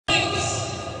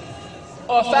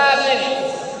or 5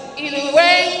 minutes. Either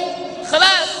way,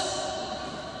 khalas.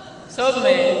 It's over,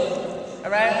 man.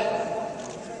 All right?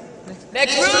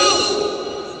 Next rule.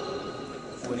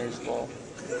 Winner's ball.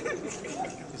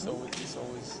 It's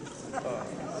always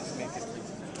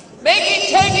make it,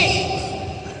 take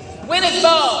it. Winner's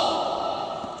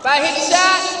ball. If I hit the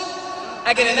shot,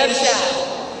 I get another shot.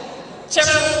 Chum.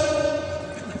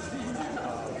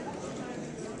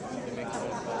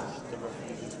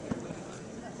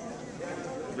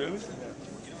 Really?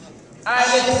 All right,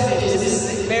 listen to this. This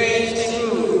is a very interesting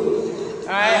rule. All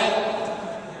right?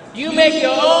 You make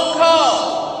your own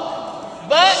call,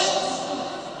 but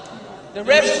the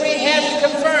referee has to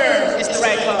confirm it's the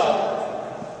right call.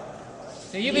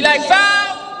 So you be like,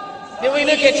 foul, then we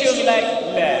look at you and be like,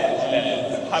 left.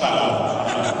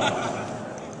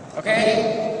 Okay?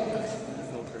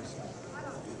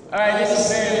 All right, this is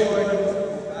very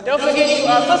important. Don't forget you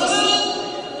are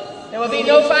Muslim. There will be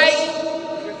no fight.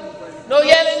 No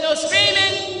yelling, no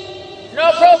screaming,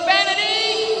 no profanity.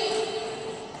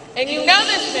 And you know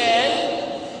this, man.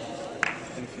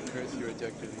 And if you curse, you're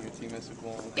ejected and your team has to go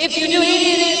on. If you do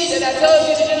any of this that I told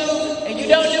you to do and you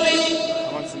don't do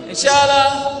it,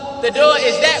 inshallah, the door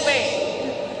is that way.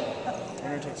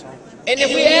 And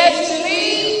if we ask you to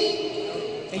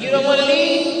leave and you don't want to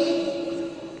leave,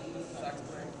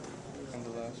 and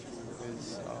the last rule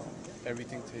is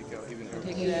everything takeout, even airballs.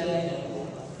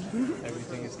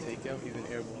 Everything is takeout, even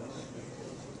airballs.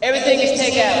 Everything is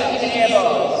takeout, even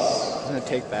airballs. Isn't it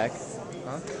take back?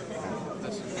 Huh?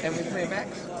 And we play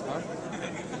backs? Huh?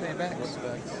 Play backs? What's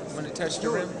backs? When it touched the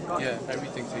rim? Yeah,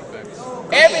 everything take backs.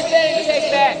 Everything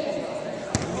take back.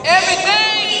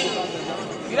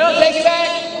 Everything! You don't take it back?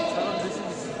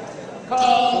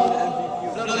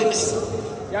 Call no limits.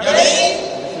 Y'all ready?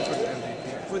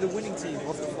 For the winning team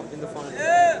in the final.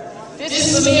 This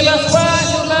is for me and my squad.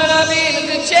 You might not be in a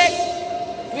good check.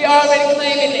 We already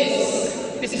claiming this.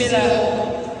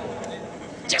 Bismillah.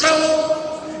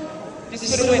 This is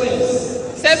for the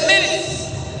winners. 7 minutes.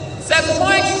 7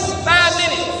 points.